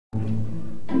Tell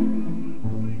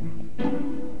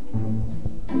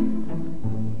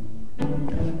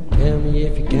me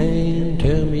if you can,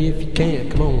 tell me if you can't,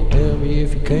 come on. Tell me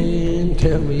if you can,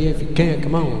 tell me if you can't,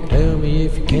 come on. Tell me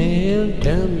if you can,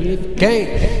 tell me if you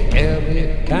can't, tell me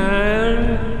if you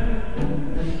can.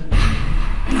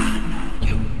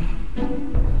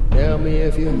 Tell me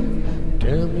if you,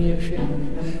 tell me if you.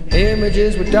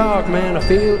 Images were dark, man, I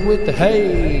filled with the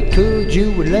hate. Could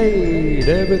you relate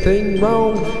everything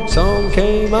wrong? Song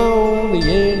came on, the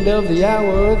end of the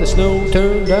hour. The snow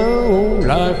turned on,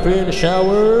 life in a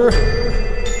shower.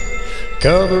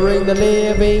 Covering the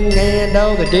living and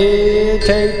all the dead.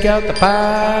 Take out the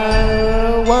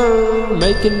power,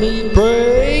 making me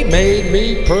pray, made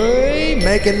me pray,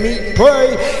 making me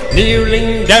pray.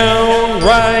 Kneeling down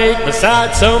right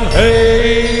beside some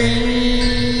hay.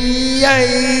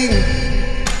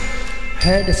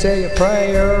 Had to say a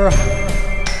prayer,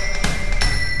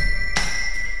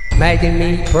 making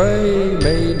me pray,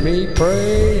 made me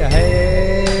pray. I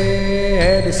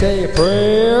had to say a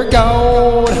prayer.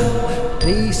 God,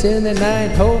 please send the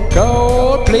night, oh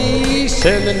God, please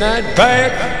send the night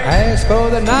back. Ask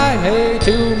for the night, hey,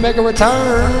 to make a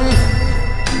return.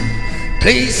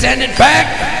 Please send it back.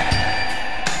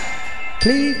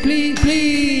 Please, please,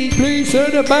 please, please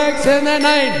send it back, send the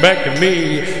night back to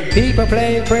me. People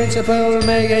play principle,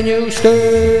 making you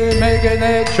stay, making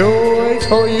that choice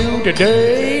for you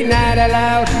today. Not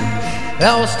allowed,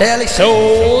 lost daily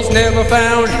souls never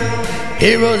found.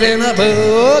 Heroes in a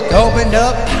book, opened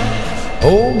up,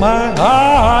 oh my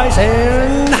eyes,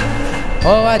 and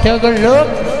oh, I took a look.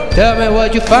 Tell me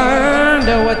what you find.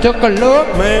 Oh, I took a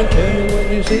look, man. Tell me what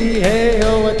you see. Hey,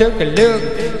 oh, I took a look.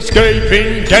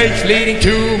 Escaping gates leading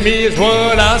to me is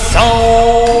what I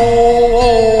saw.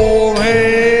 Oh,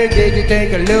 hey, did you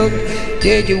take a look?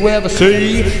 Did you ever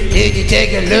see? Did you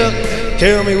take a look?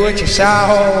 Tell me what you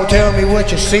saw. Tell me what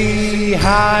you see.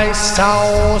 I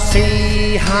saw,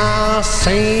 see, I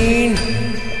seen.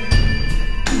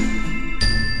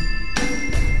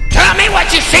 Tell me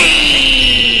what you see.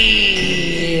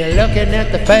 Looking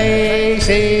at the face,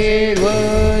 it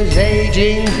was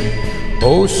aging,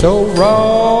 oh so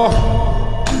raw.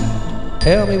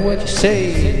 Tell me what you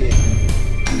see.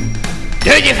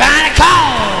 Did you find a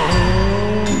clone?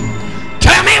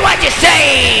 Tell me what you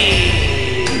see.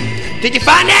 Did you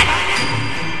find it?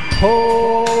 Oh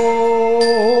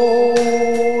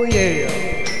yeah.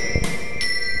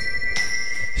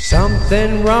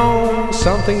 Something wrong,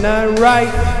 something not right.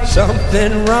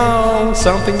 Something wrong,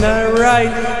 something not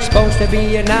right. Supposed to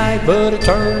be a night, but it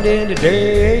turned into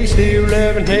day. Still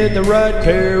haven't had the right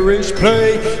parish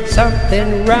play.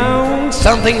 Something wrong,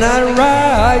 something not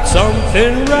right.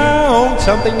 Something wrong,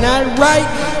 something not right.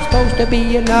 Supposed to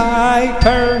be a night,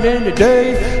 turned into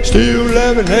day. Still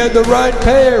haven't had the right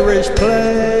parish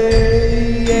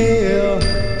play. Yeah.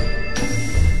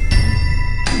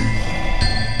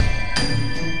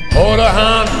 Hold a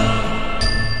hand.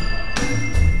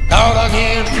 Out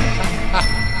again.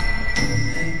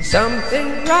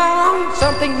 Something wrong,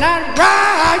 something not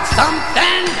right.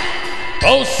 Something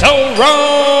oh so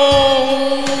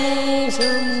wrong.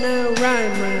 Something not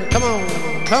right, man. Come on,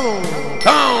 come on,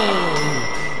 come on.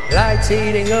 Lights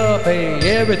heating up, hey,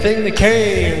 everything they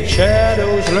can.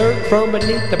 Shadows lurk from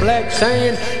beneath the black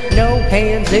sand. No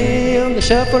hands in the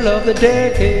shuffle of the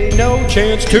deck, hey, no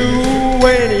chance to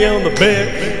any on the bet.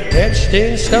 Etched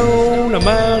in stone, I'm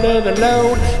out of the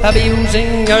load.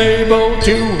 Abusing, able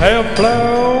to have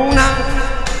flown.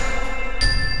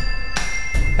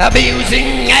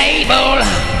 Abusing, able,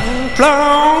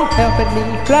 flown. Helping me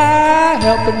fly,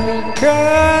 helping me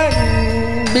cry.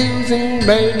 Abusing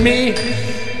made me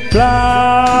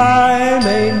fly,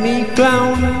 made me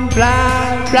flown.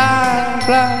 Fly, fly,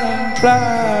 fly,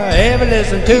 fly. Ever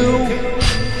listen to?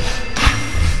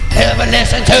 Ever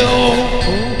listen to?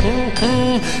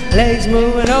 Legs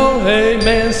moving, oh hey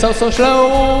man, so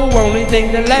slow. Only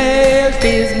thing that lasts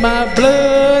is my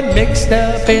blood mixed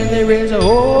up, and there is a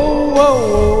whole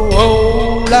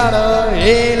lot of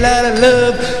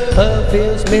love. Love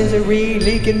feels misery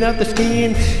leaking up the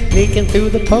skin, leaking through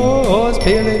the pores,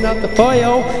 peeling up the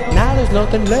foil. Now there's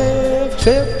nothing left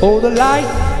except for the light.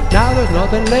 Now there's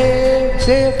nothing left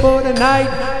except for the night.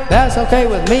 That's okay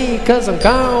with me, 'cause I'm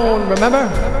gone, remember?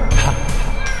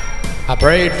 I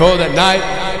prayed for the night.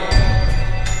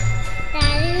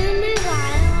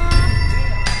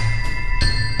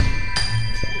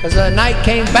 Cause the night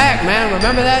came back, man.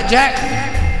 Remember that, Jack?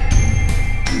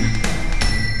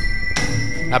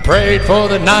 I prayed for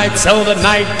the night, so the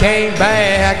night came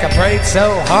back. I prayed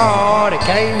so hard, it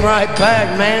came right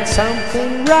back, man.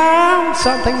 Something wrong,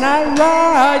 something not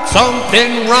right.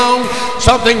 Something wrong,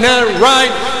 something not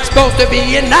right. supposed to be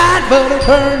at night, but it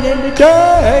turned into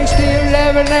day. Still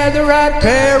living at the right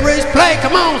parish play.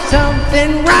 Come on,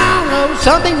 something wrong, oh,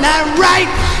 something not right.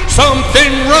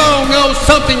 Something wrong, oh,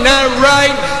 something not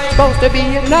right. Supposed to be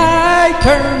at night,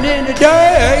 turned into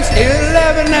day. Still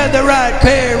living at the right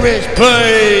parish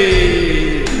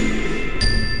play.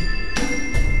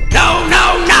 No, no,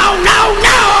 no, no,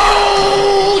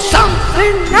 no.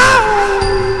 Something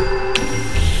wrong.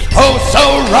 Oh, so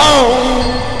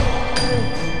wrong.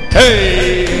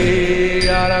 Hey,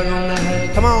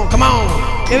 come on, come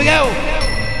on. Here we go.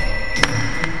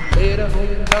 Here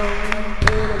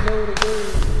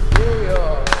we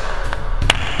are.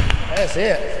 That's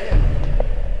it.